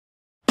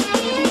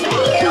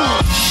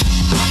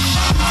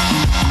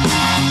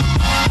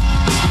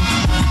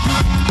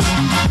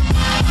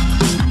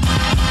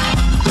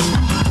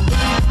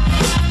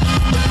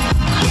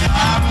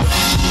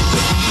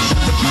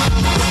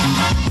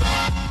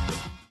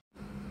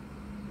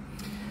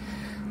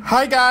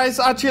Hi guys,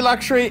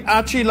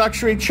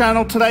 ArchieLuxury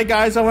channel. Today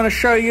guys, I want to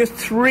show you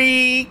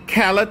 3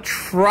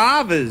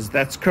 Calatravas.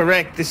 That's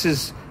correct. This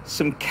is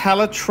some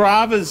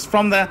Calatravas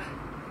from the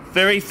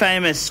very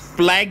famous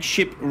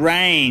flagship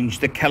range,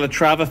 the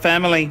Calatrava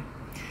family.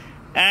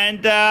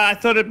 And I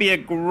thought it'd be a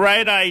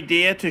great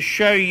idea to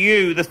show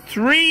you the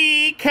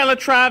 3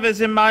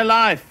 Calatravas in my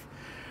life.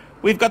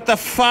 We've got the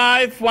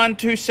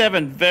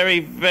 5127,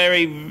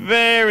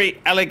 very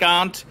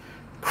elegant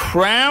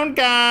crown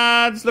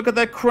guards. Look at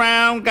the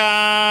crown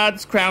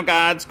guards.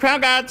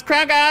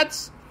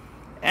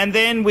 And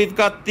then we've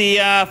got the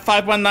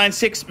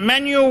 5196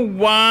 manual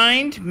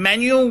wind.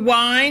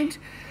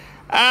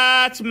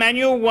 It's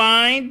manual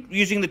wind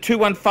using the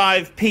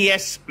 215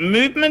 PS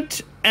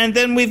movement. And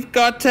then we've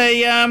got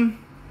a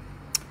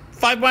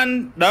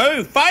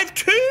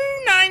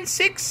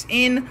 5296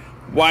 in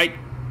white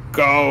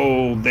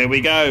gold. There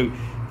we go.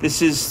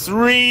 This is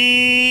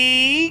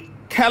 3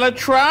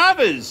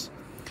 Calatravas.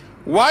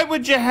 Why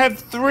would you have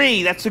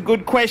 3? That's a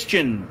good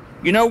question.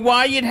 You know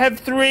why you'd have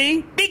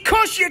 3?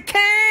 Because you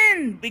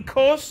can.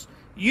 Because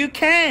you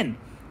can.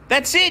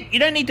 That's it. You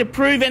don't need to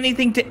prove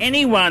anything to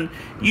anyone.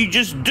 You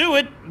just do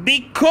it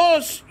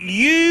because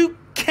you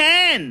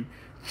can.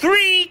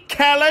 3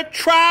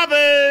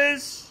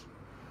 Calatravas.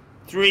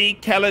 3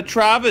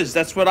 Calatravas.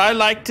 That's what I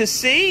like to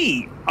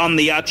see on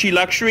the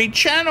ArchieLuxury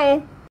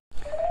channel.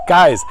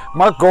 Guys,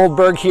 Mark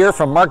Goldberg here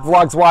from Mark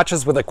Vlogs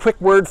Watches with a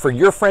quick word for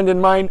your friend and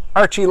mine,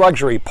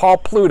 ArchieLuxury, Paul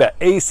Pluta,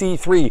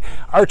 AC3,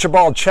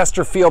 Archibald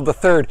Chesterfield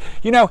III.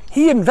 You know,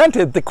 he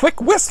invented the quick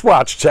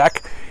wristwatch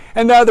check,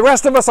 and the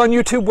rest of us on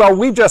YouTube, well,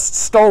 we just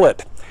stole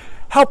it.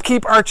 Help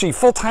keep Archie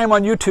full-time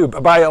on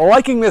YouTube by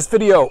liking this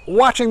video,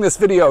 watching this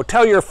video,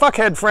 tell your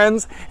fuckhead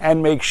friends,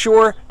 and make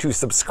sure to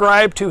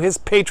subscribe to his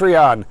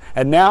Patreon.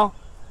 And now,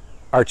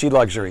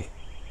 ArchieLuxury.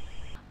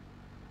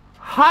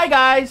 Hi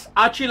guys,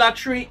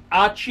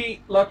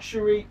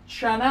 ArchieLuxury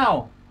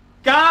channel.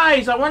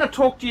 Guys, I want to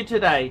talk to you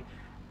today,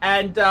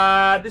 and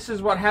this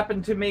is what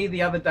happened to me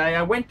the other day.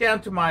 I went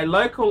down to my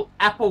local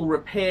Apple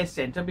repair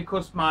center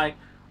because my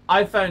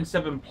iPhone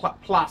 7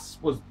 Plus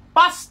was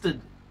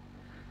busted,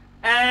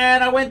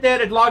 and I went there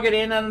to log it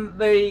in, and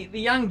the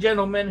young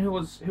gentleman who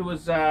was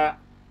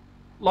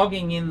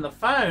logging in the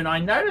phone, I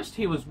noticed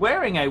he was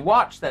wearing a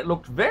watch that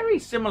looked very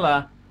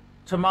similar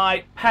to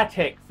my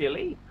Patek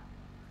Philippe.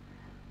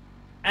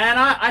 And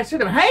I said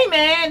to him, "Hey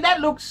man, that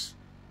looks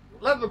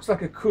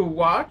like a cool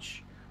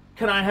watch.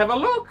 Can I have a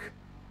look?"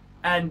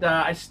 And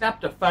I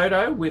snapped a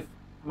photo with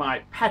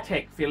my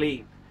Patek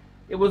Philippe.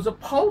 It was a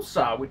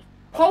Pulsar, which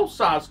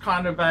Pulsar's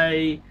kind of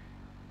a,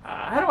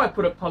 how do I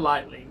put it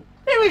politely?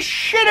 It was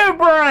shitter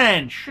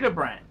brand.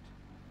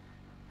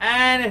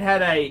 And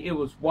it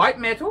was white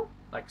metal,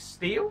 like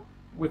steel,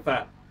 with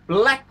a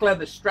black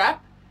leather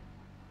strap.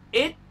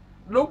 It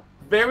looked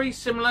very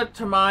similar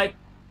to my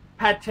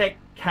Patek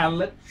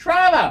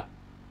Calatrava.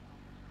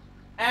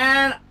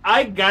 And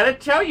I gotta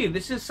tell you,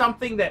 this is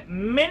something that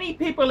many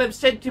people have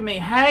said to me.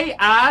 Hey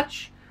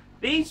Arch,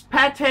 these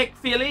Patek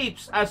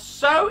Philippe's are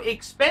so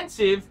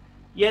expensive,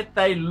 yet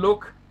they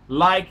look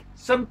like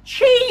some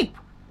cheap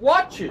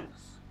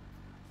watches.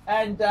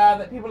 And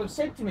that people have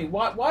said to me,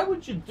 why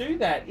would you do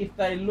that if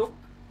they look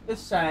the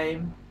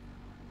same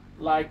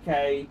like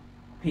a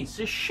piece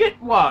of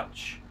shit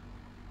watch?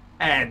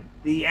 And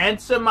the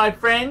answer, my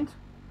friend,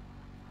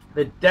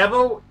 the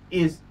devil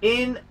is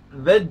in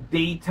the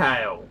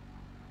detail.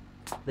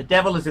 The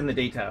devil is in the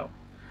detail.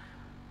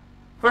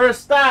 For a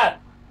start,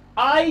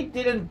 I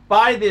didn't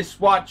buy this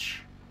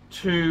watch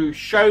to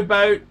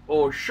showboat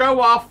or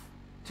show off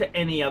to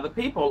any other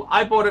people.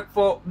 I bought it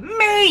for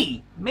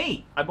me.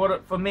 I bought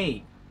it for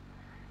me.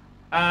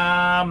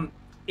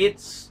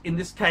 It's, in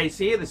this case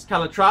here, this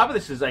Calatrava,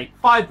 this is a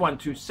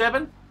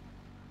 5127.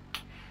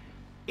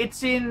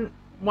 It's in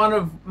one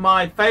of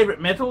my favorite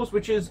metals,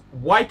 which is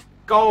white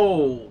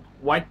gold.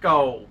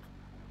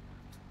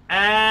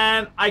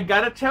 And I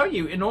gotta tell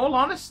you, in all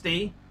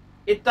honesty,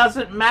 it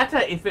doesn't matter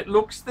if it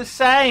looks the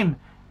same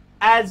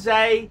as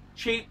a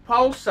cheap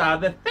Pulsar.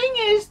 The thing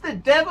is, the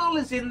devil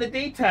is in the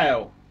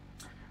detail.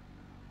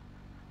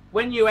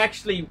 When you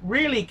actually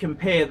really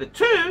compare the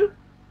two,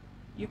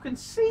 you can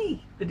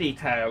see the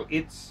detail.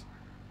 It's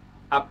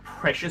a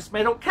precious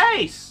metal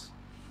case.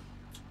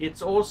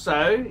 It's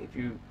also, if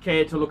you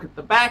care to look at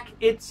the back,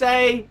 it's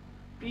a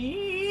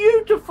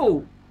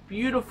beautiful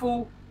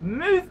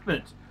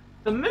movement.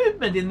 The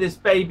movement in this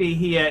baby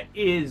here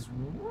is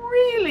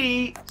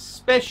really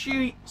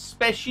special.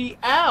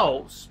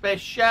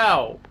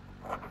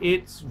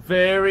 It's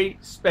very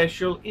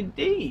special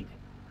indeed.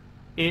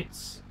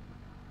 It's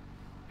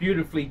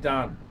beautifully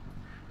done.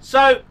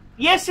 So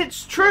yes,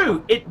 it's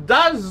true, it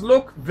does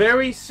look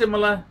very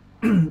similar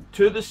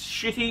to the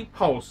shitty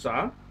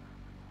Pulsar.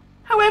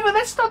 However,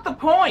 that's not the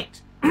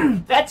point.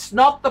 That's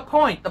not the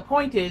point. The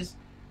point is,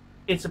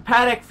 it's a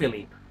Patek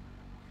Philippe.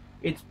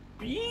 It's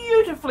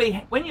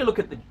beautifully, when you look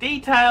at the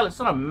detail, it's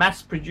not a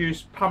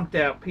mass-produced,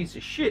 pumped-out piece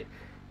of shit.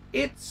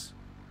 It's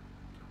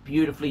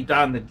beautifully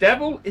done. The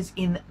devil is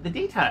in the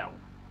detail.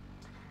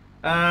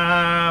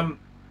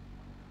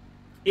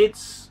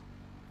 It's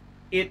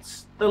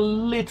It's the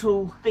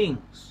little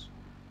things.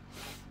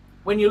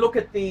 When you look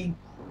at the,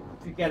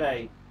 if you get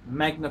a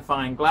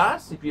magnifying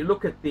glass, if you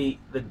look at the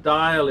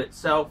dial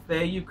itself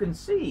there, you can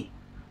see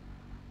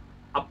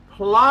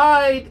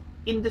applied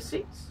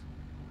indices.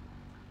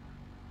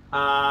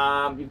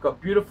 You've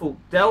got beautiful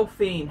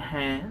Delphine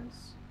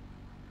hands.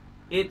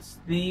 It's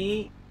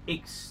the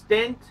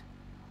extent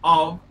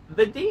of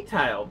the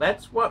detail.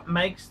 That's what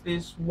makes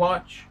this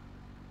watch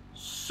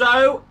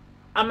so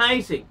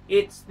amazing.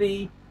 It's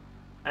the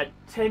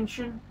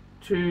attention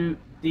to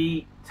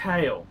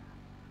detail.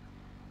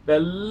 The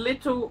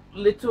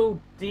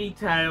little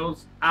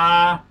details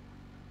are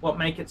what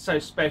make it so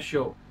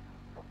special.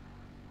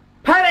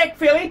 Patek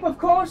Philippe, of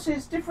course,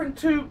 is different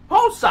to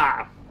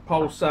Pulsar.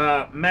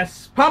 Pulsar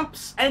mass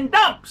pumps and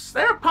dumps.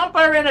 They're a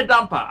pumper and a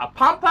dumper. A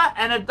pumper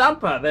and a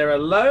dumper. They're a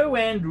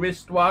low-end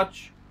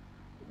wristwatch,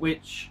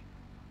 which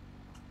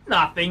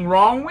nothing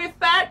wrong with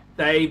that.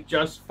 They've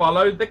just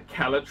followed the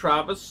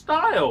Calatrava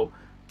style.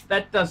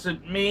 That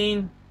doesn't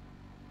mean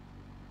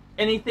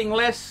anything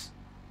less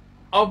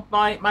of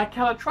my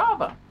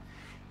Calatrava.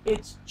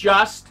 It's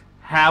just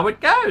how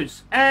it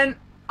goes. And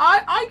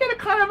I get a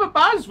kind of a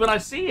buzz when I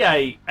see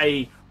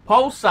a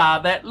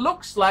Pulsar that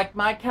looks like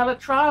my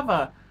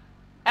Calatrava.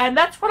 And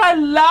that's what I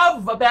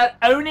love about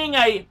owning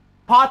a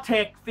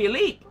Patek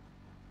Philippe,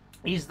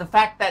 is the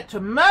fact that to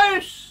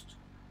most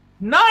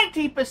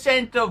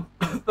 90% of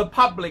the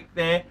public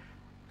there,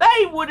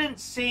 they wouldn't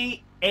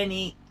see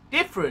any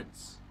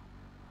difference.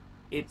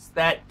 It's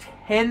that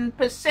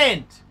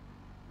 10%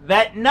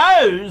 that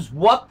knows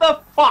what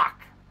the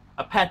fuck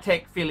a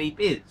Patek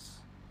Philippe is.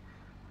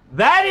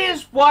 That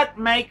is what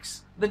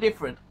makes the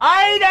difference.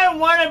 I don't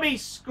want to be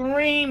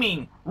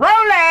screaming,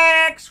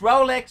 Rolex,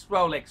 Rolex,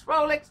 Rolex,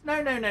 Rolex.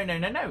 No, no, no, no,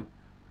 no, no.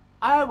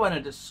 I want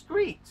a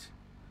discreet,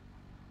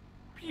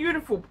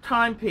 beautiful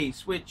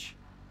timepiece which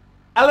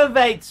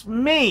elevates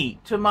me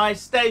to my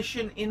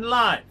station in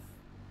life.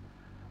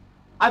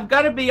 I've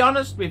got to be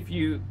honest with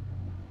you.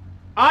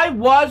 I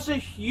was a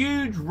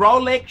huge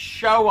Rolex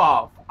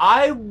show-off.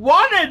 I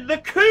wanted the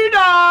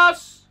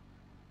kudos.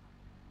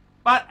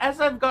 But as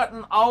I've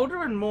gotten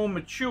older and more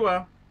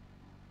mature,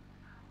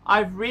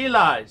 I've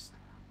realized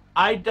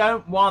I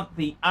don't want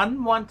the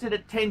unwanted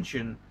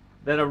attention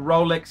that a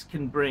Rolex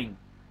can bring.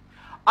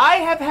 I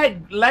have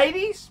had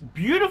ladies,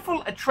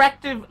 beautiful,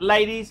 attractive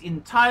ladies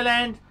in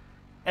Thailand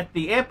at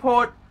the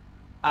airport,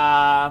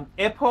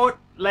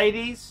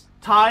 ladies,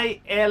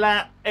 Thai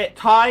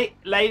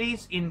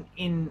ladies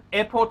in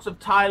airports of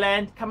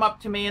Thailand come up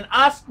to me and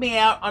ask me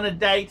out on a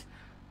date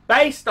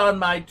based on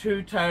my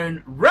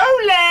two-tone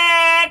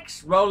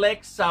Rolex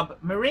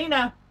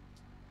Submariner.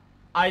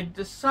 I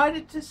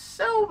decided to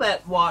sell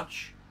that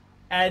watch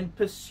and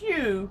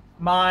pursue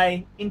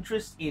my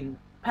interest in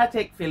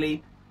Patek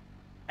Philippe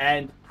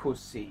and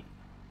Pussy.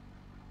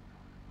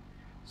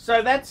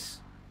 So that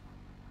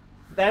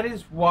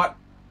is what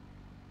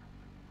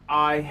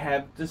I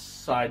have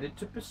decided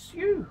to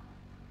pursue.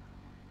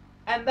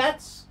 And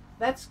that's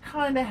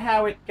kind of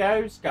how it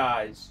goes,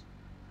 guys.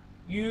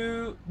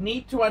 You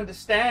need to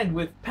understand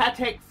with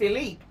Patek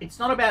Philippe, it's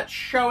not about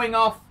showing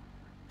off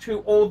to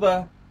all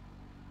the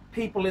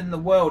people in the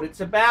world.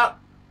 It's about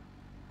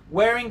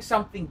wearing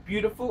something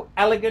beautiful,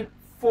 elegant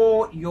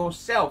for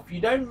yourself. You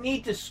don't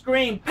need to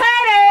scream,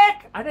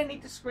 Patek! I don't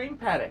need to scream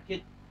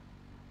Patek.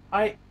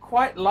 I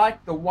quite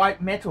like the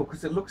white metal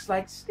because it looks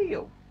like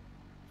steel.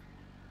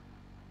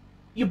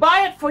 You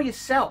buy it for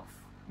yourself.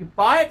 You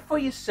buy it for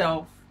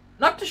yourself,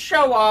 not to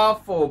show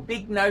off or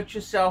big note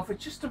yourself.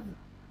 It's just a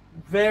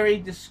very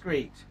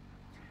discreet.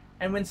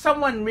 And when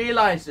someone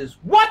realizes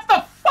what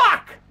the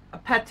fuck a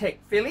Patek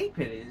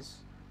Philippe it is,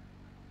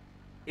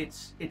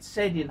 it's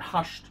said in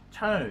hushed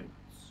tones.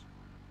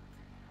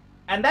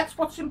 And that's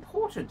what's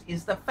important,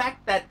 is the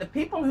fact that the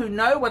people who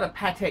know what a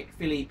Patek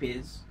Philippe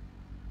is,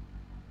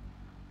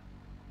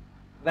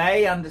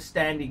 they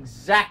understand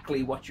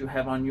exactly what you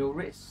have on your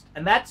wrist.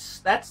 And that's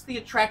the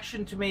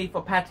attraction to me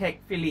for Patek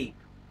Philippe.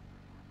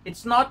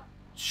 It's not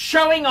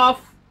showing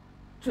off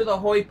to the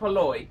hoi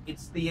polloi.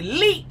 It's the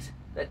elite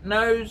that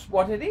knows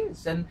what it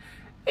is. And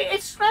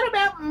it's not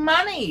about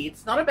money.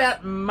 It's not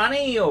about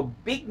money or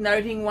big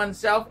noting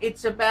oneself.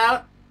 It's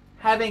about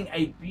having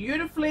a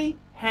beautifully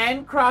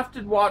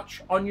handcrafted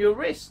watch on your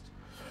wrist.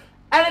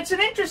 And it's an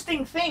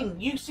interesting thing.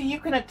 You see, you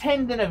can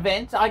attend an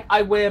event.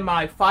 I wear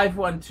my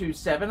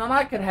 5127, and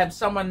I could have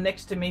someone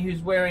next to me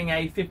who's wearing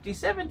a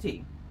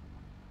 5070.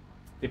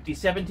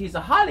 5070 is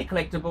a highly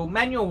collectible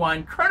manual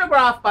wind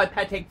chronograph by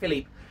Patek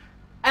Philippe.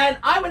 And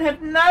I would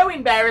have no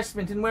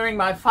embarrassment in wearing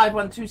my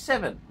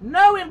 5127.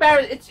 No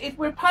embarrassment.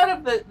 We're part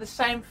of the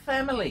same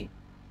family.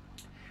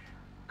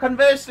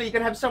 Conversely, you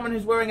can have someone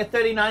who's wearing a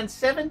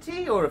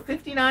 3970 or a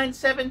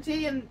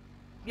 5970, and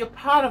you're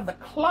part of the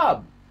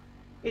club.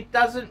 It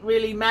doesn't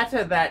really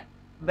matter that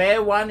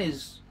their one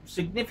is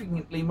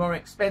significantly more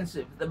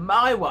expensive than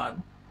my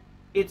one.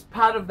 It's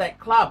part of that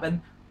club.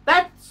 And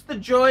that's the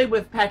joy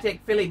with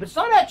Patek Philippe. It's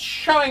not about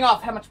showing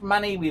off how much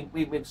money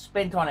we've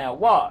spent on our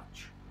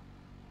watch.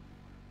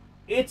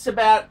 It's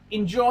about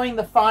enjoying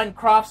the fine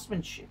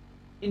craftsmanship.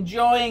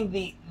 enjoying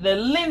the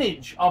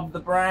lineage of the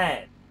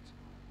brand.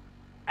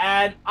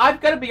 And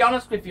I've got to be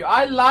honest with you,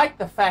 I like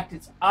the fact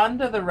it's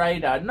under the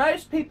radar.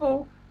 Most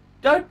people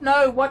don't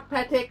know what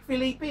Patek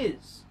Philippe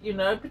is, you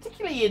know,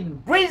 particularly in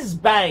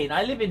Brisbane.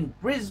 I live in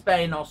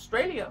Brisbane,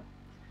 Australia.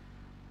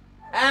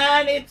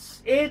 And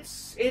it's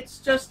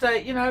just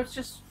a, you know, it's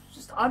just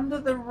under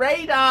the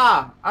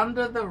radar,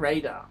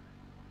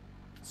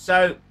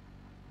 So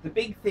the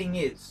big thing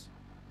is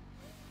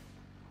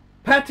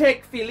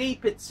Patek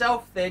Philippe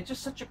itself, they're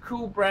just such a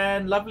cool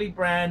brand, lovely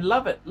brand,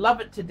 love it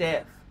to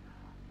death.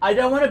 I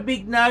don't want a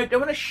big note,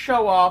 don't want to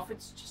show off.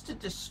 It's just a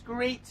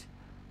discreet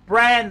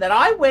brand that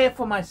I wear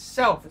for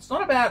myself. It's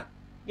not about,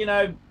 you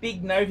know,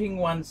 big noting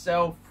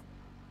oneself.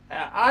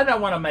 I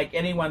don't want to make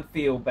anyone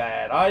feel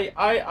bad. I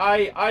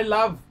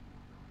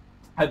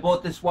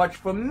bought this watch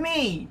for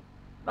me,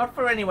 not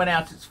for anyone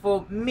else. It's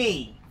for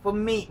me,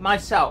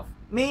 myself,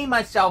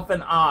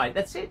 and I.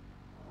 That's it.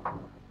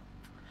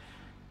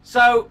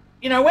 So,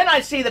 you know, when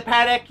I see the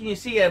Patek and you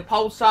see a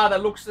Pulsar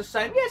that looks the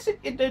same, yes,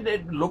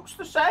 it looks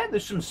the same.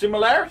 There's some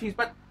similarities,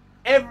 but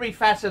every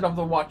facet of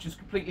the watch is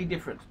completely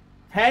different.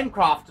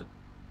 Handcrafted,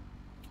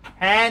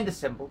 hand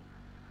assembled.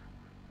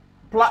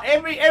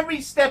 Every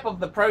step of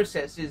the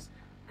process is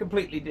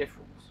completely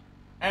different.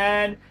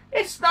 And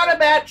it's not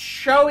about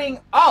showing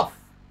off.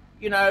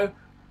 You know,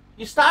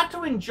 you start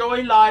to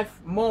enjoy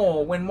life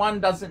more when one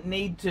doesn't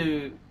need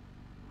to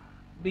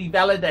be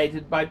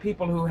validated by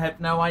people who have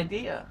no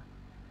idea.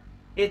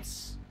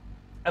 It's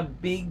a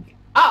big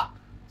up.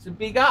 It's a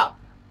big up.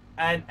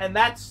 And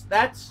that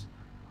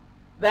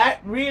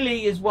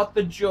really is what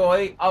the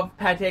joy of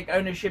Patek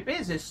ownership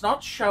is. It's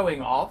not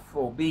showing off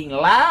or being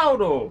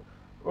loud or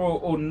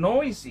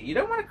noisy. You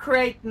don't want to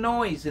create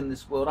noise in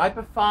this world. I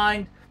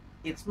find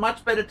it's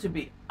much better to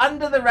be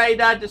under the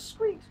radar,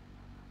 discreet.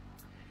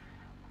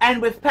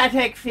 And with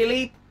Patek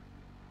Philippe,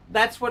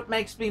 that's what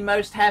makes me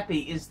most happy,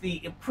 is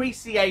the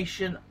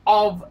appreciation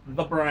of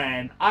the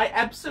brand. I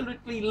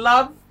absolutely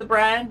love the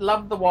brand,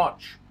 love the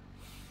watch.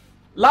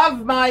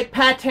 Love my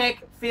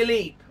Patek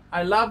Philippe.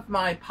 I love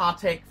my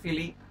Patek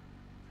Philippe.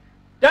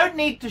 Don't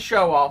need to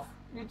show off.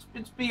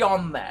 It's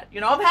beyond that.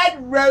 You know, I've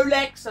had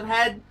Rolex,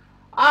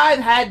 I've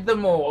had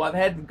them all. I've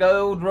had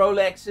gold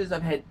Rolexes,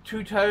 I've had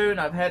two-tone,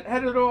 I've had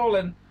it all,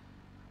 and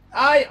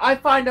I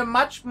find a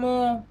much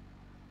more,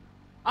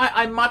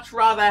 I much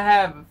rather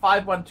have a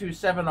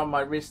 5127 on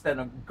my wrist than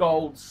a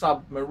gold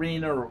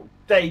Submariner or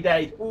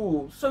Day-Date.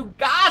 Ooh, so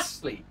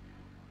ghastly.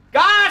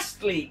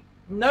 Ghastly.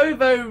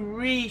 Nouveau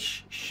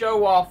riche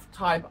show-off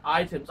type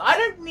items. I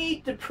don't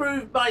need to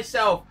prove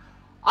myself.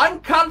 I'm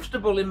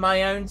comfortable in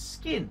my own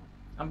skin.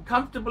 I'm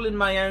comfortable in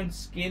my own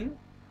skin.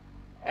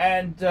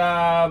 And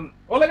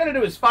all I got to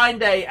do is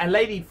find a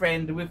lady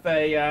friend with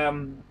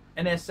an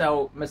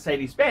SL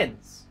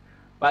Mercedes-Benz.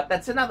 But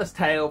that's another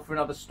tale for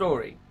another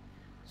story.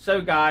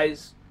 So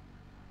guys,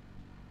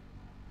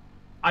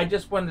 I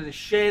just wanted to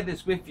share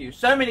this with you.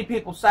 So many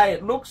people say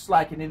it looks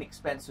like an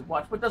inexpensive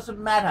watch, but it doesn't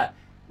matter.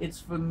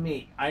 It's for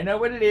me. I know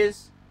what it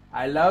is.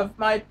 I love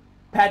my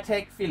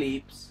Patek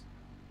Philippe's,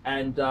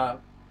 and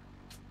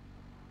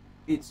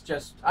it's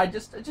just, I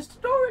just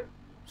adore it.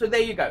 So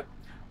there you go.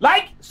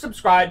 Like,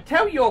 subscribe,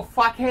 tell your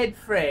fuckhead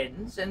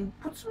friends, and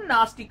put some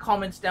nasty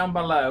comments down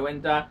below.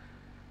 And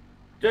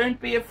don't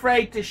be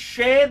afraid to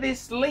share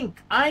this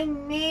link. I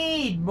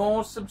need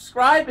more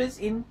subscribers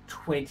in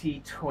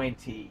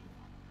 2020.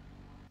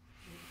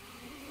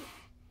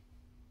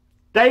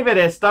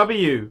 David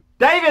SW.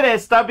 David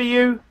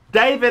SW.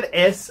 David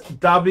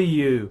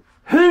SW.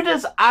 Who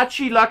does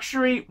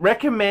ArchieLuxury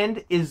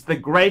recommend is the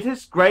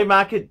greatest grey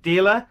market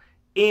dealer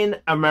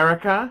in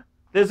America?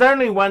 There's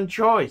only one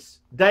choice.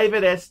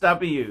 David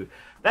SW.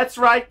 That's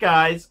right,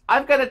 guys.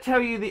 I've got to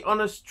tell you the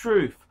honest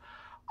truth.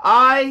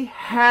 I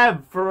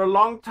have for a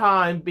long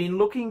time been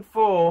looking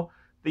for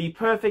the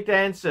perfect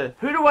answer.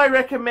 Who do I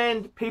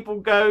recommend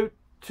people go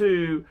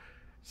to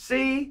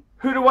see?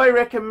 Who do I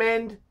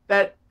recommend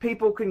that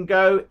people can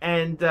go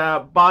and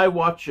buy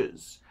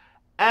watches?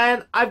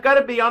 And I've got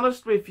to be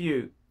honest with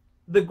you.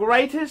 The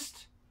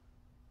greatest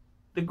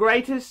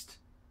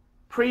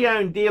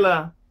pre-owned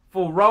dealer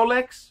for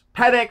Rolex,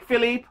 Patek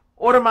Philippe,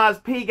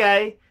 Audemars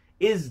Piguet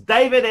is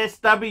David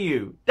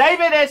SW.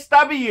 David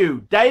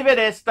SW.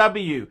 David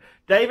SW.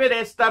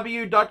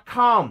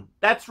 DavidSW.com.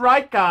 That's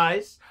right,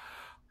 guys.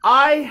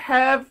 I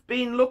have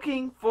been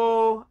looking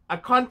for a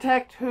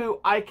contact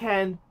who I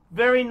can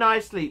very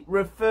nicely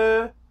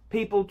refer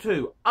people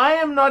to. I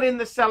am not in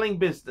the selling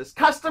business.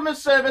 Customer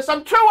service,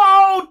 I'm too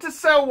old to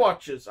sell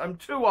watches. I'm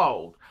too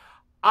old.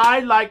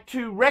 I like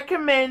to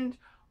recommend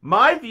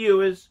my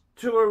viewers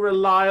to a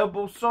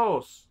reliable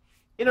source.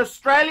 In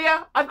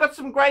Australia, I've got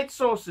some great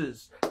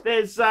sources.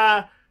 There's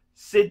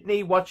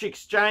Sydney Watch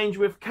Exchange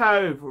with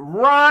Cove,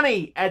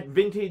 Ronnie at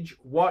Vintage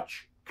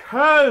Watch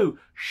Co,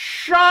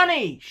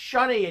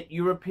 Shani at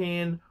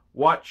European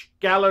Watch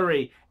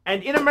Gallery.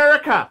 And in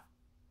America,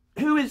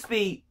 who is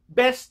the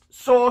best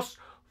source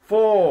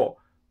for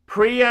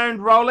pre-owned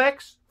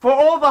Rolex, for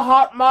all the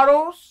hot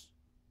models?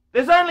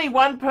 There's only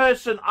one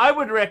person I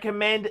would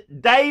recommend,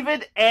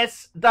 David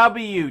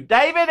S.W.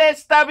 David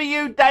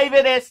S.W.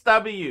 David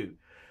S.W.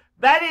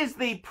 That is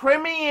the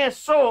premier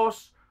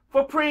source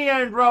for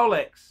pre-owned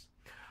Rolex.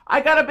 I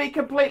gotta be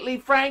completely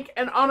frank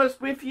and honest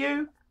with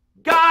you.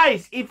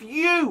 Guys, if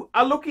you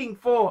are looking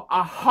for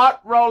a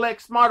hot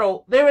Rolex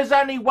model, there is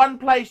only one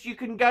place you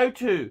can go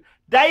to.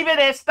 David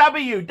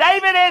S.W.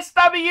 David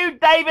S.W.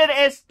 David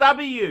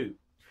S.W.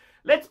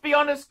 Let's be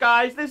honest,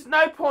 guys. There's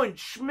no point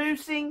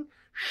schmoozing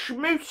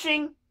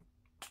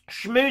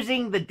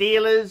the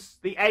dealers,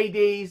 the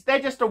ADs. They're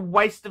just a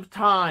waste of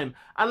time.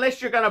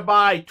 Unless you're going to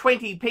buy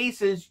 20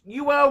 pieces,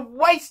 you are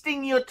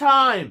wasting your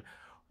time.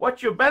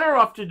 What you're better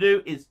off to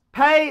do is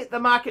pay the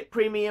market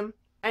premium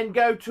and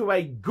go to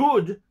a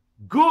good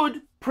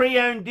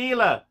pre-owned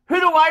dealer. Who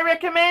do I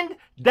recommend?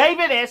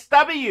 David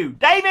S.W.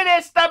 David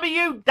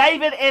S.W.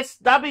 David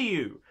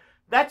S.W.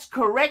 That's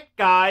correct,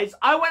 guys.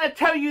 I want to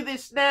tell you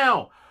this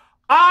now.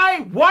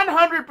 I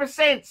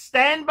 100%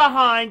 stand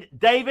behind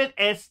David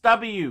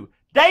S.W.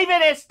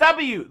 David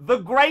S.W., the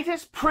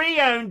greatest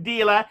pre-owned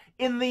dealer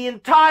in the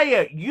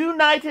entire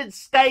United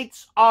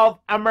States of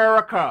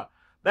America.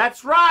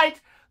 That's right.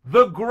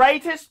 The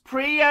greatest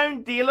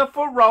pre-owned dealer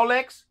for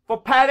Rolex,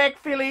 for Patek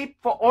Philippe,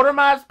 for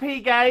Audemars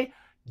Piguet,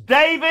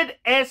 David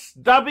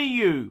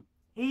S.W.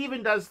 He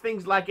even does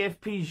things like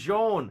FP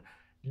Journe.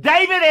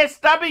 David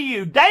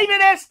S.W.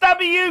 David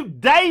S.W.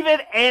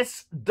 David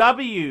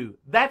S.W.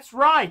 That's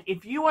right.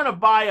 If you want to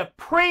buy a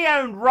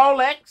pre-owned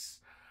Rolex,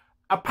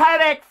 a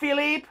Patek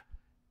Philippe,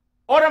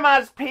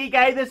 Audemars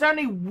Piguet, there's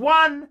only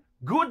one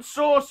good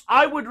source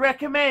I would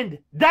recommend.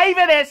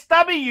 David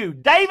S.W.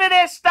 David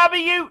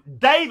S.W.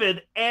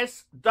 David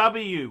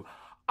S.W.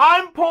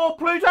 I'm Paul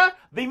Pluta,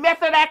 the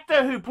method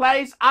actor who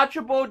plays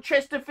Archibald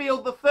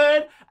Chesterfield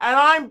III, and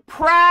I'm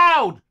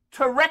proud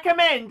to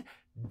recommend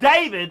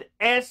David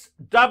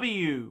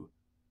S.W.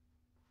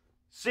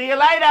 See you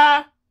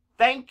later.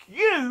 Thank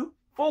you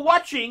for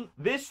watching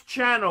this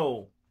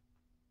channel.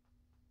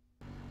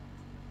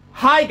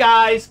 Hi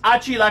guys,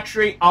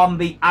 ArchieLuxury on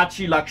the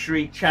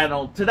ArchieLuxury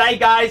channel. Today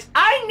guys,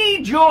 I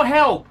need your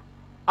help.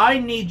 I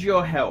need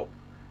your help.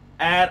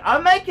 And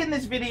I'm making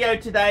this video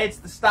today. It's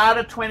the start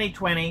of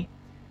 2020.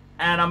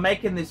 And I'm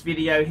making this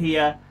video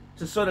here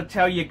to sort of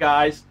tell you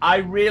guys, I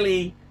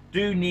really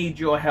do need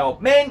your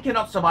help. Men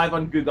cannot survive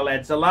on Google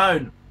Ads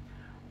alone.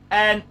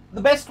 And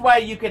the best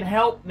way you can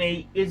help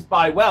me is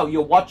by, well,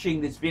 you're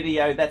watching this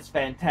video. That's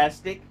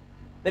fantastic.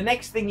 The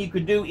next thing you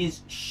could do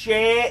is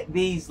share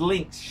these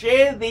links.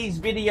 Share these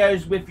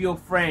videos with your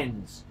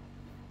friends.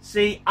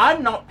 See,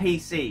 I'm not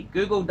PC.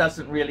 Google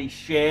doesn't really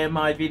share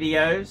my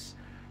videos.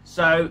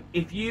 So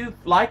if you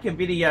like a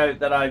video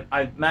that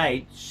I've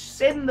made,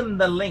 send them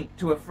the link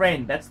to a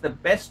friend. That's the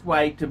best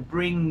way to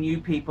bring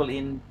new people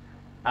in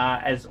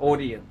as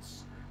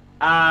audience.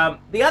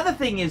 The other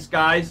thing is,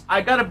 guys,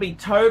 I got to be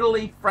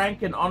totally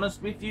frank and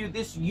honest with you.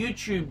 This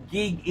YouTube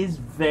gig is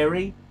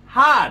very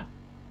hard.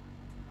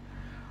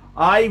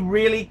 I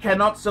really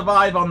cannot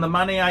survive on the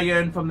money I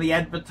earn from the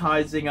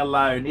advertising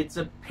alone. It's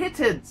a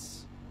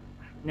pittance.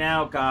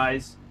 Now,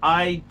 guys,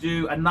 I've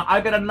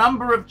got a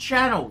number of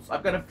channels.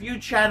 I've got a few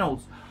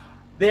channels.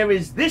 There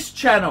is this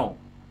channel.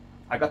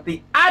 I got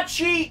the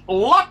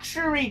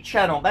ArchieLuxury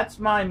channel. That's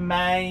my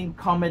main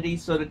comedy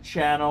sort of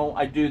channel.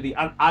 I do the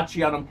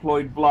Archie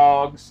Unemployed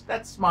vlogs.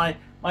 That's my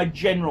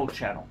general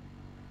channel.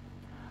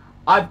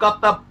 I've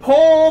got the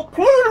Paul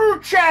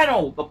Pluta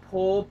channel. The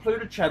Paul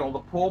Pluta channel. The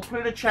Paul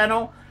Pluta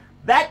channel.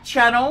 That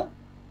channel,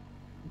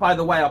 by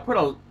the way, I'll put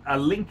a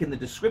link in the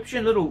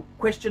description, little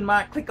question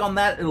mark. Click on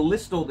that. It'll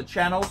list all the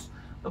channels.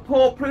 The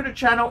Paul Pluta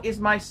channel is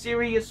my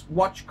serious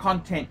watch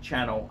content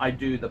channel. I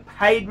do the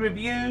paid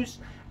reviews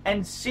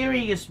and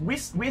serious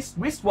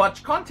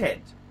wristwatch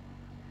content.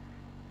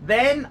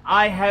 Then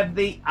I have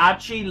the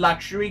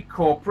ArchieLuxury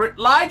corporate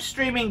live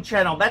streaming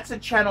channel. That's a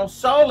channel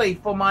solely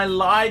for my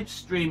live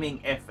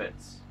streaming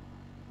efforts.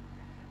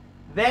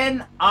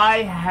 Then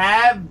I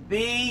have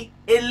the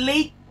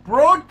Elite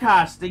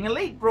Broadcasting.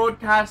 Elite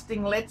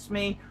Broadcasting lets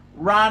me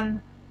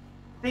run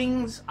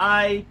things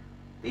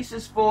this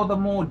is for the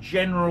more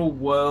general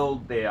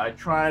world there. I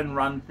try and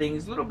run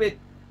things a little bit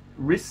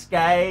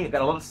risque. I've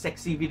got a lot of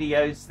sexy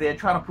videos there,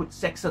 trying to put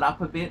sex it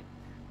up a bit.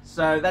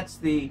 So that's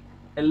the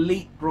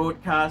Elite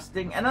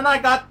Broadcasting. And then I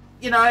got,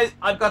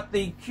 I've got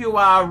the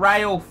QR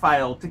rail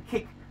fail to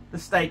kick the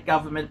state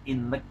government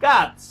in the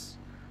guts.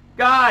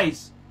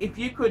 Guys, if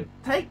you could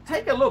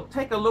take a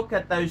look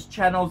at those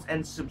channels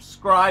and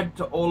subscribe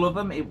to all of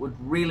them, it would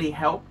really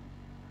help.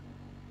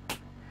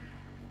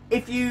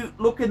 If you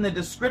look in the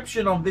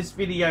description of this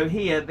video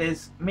here,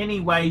 there's many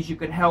ways you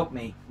can help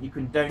me. You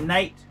can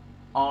donate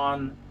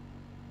on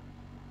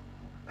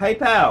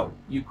PayPal.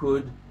 You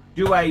could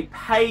do a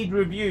paid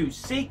review.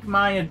 Seek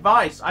my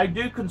advice. I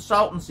do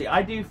consultancy.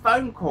 I do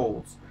phone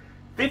calls.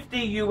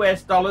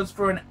 $50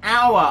 for an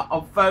hour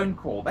of phone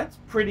call. That's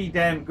pretty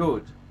damn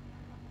good.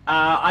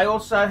 I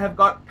also have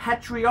got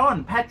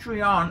Patreon.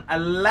 Patreon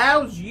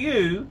allows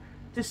you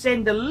to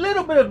send a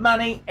little bit of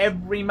money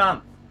every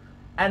month.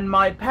 And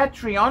my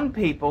Patreon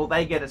people,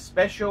 they get a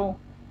special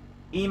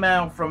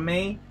email from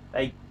me.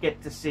 They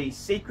get to see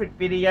secret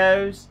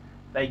videos.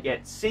 They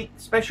get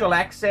special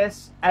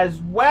access.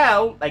 As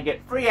well, they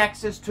get free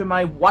access to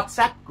my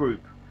WhatsApp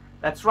group.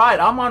 That's right,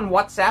 I'm on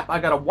WhatsApp. I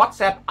got a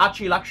WhatsApp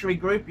ArchieLuxury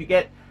group. You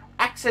get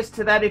access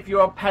to that if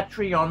you're a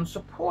Patreon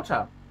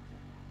supporter.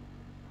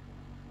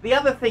 The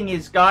other thing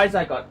is, guys,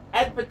 I got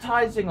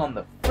advertising on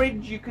the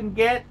fridge you can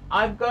get.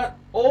 I've got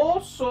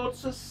all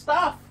sorts of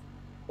stuff.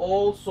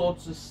 All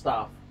sorts of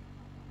stuff.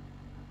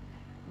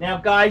 Now,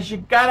 guys, you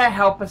gotta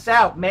help us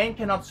out. Man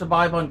cannot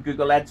survive on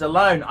Google Ads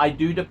alone. I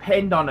do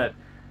depend on it.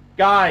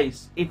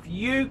 Guys, if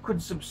you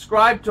could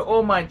subscribe to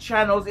all my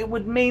channels, it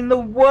would mean the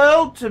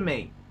world to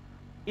me.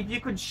 If you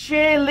could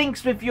share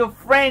links with your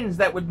friends,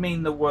 that would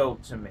mean the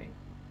world to me.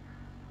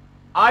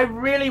 I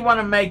really want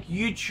to make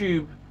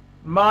YouTube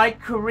my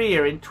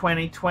career in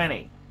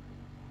 2020.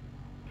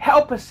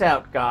 Help us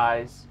out,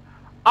 guys.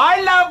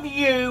 I love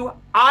you.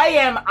 I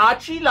am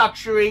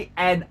ArchieLuxury,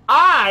 and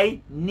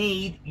I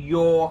need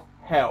your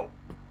help.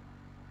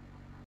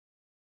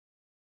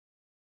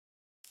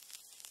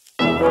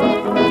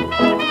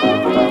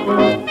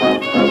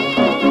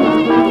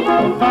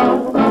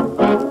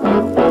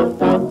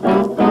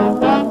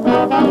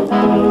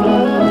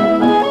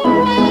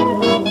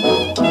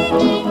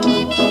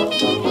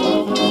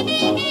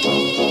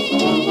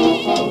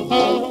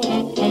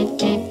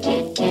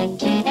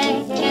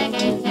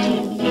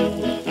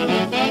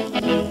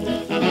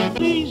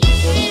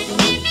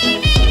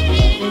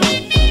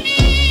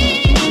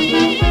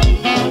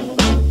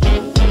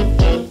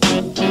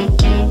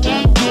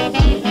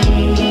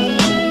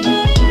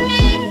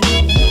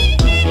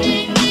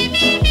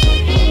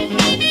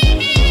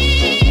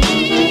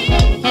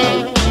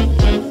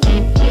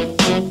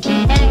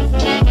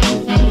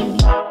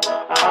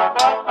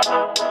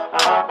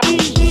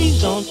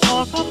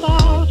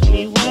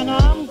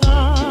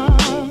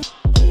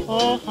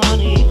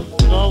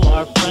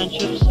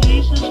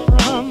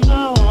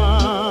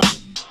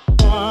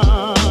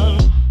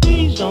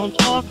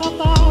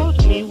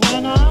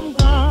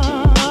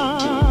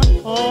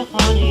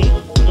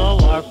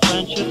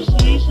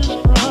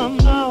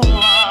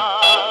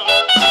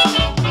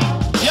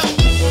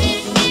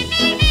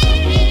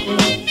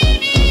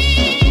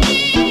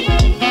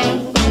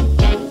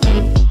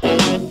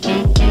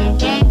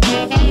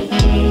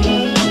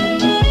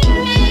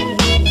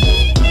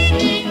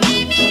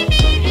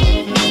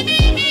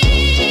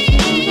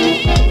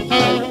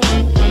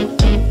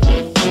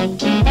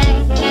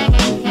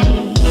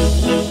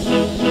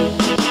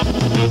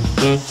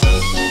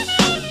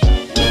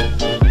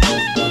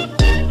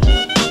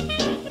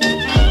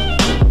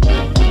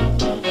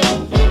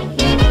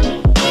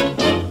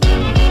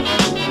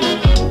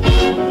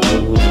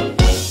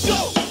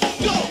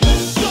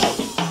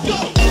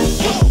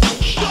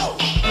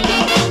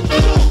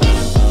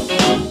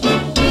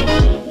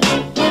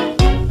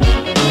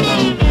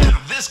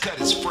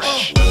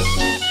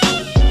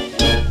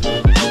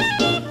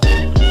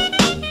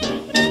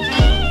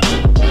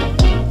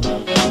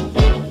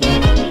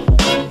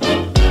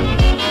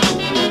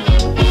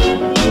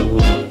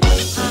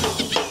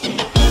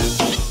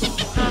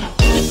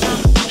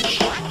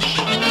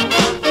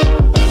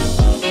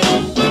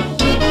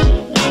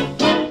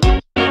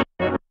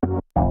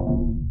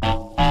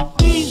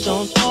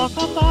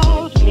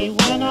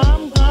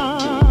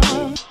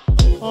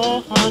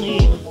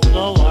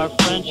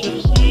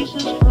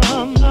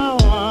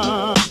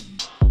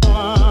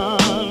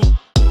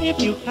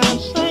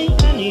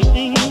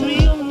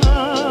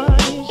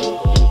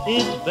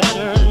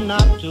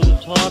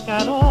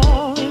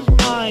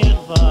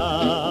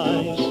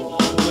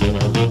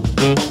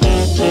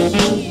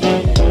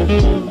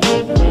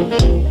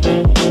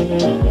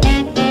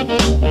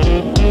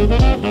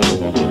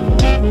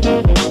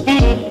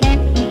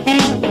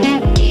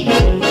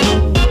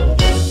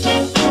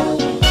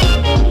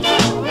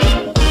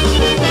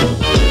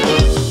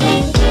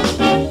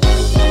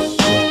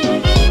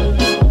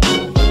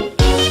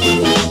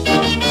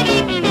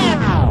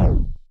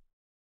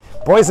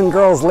 Boys and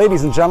girls,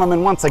 ladies and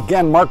gentlemen, once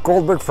again, Mark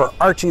Goldberg for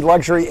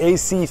ArchieLuxury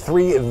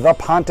AC3, the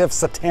Pontiff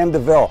Satan de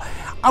Ville.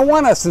 I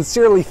want to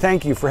sincerely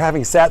thank you for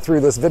having sat through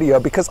this video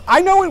because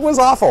I know it was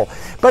awful,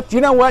 but you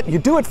know what? You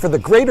do it for the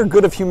greater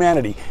good of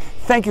humanity.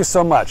 Thank you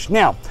so much.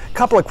 Now, a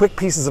couple of quick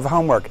pieces of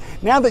homework.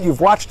 Now that you've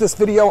watched this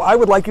video, I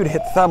would like you to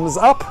hit thumbs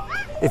up.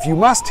 If you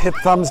must, hit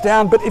thumbs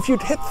down, but if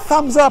you'd hit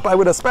thumbs up, I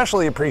would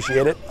especially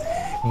appreciate it.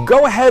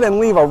 Go ahead and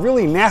leave a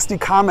really nasty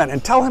comment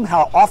and tell him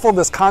how awful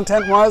this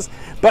content was,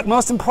 but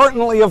most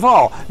importantly of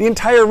all, the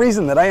entire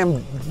reason that I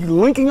am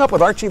linking up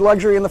with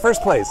ArchieLuxury in the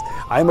first place.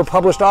 I am a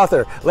published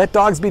author. Let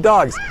dogs be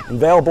dogs.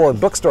 Available in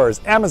bookstores,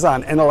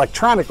 Amazon, and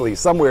electronically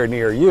somewhere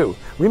near you.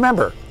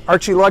 Remember,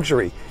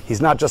 ArchieLuxury. He's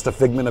not just a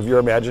figment of your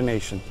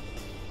imagination.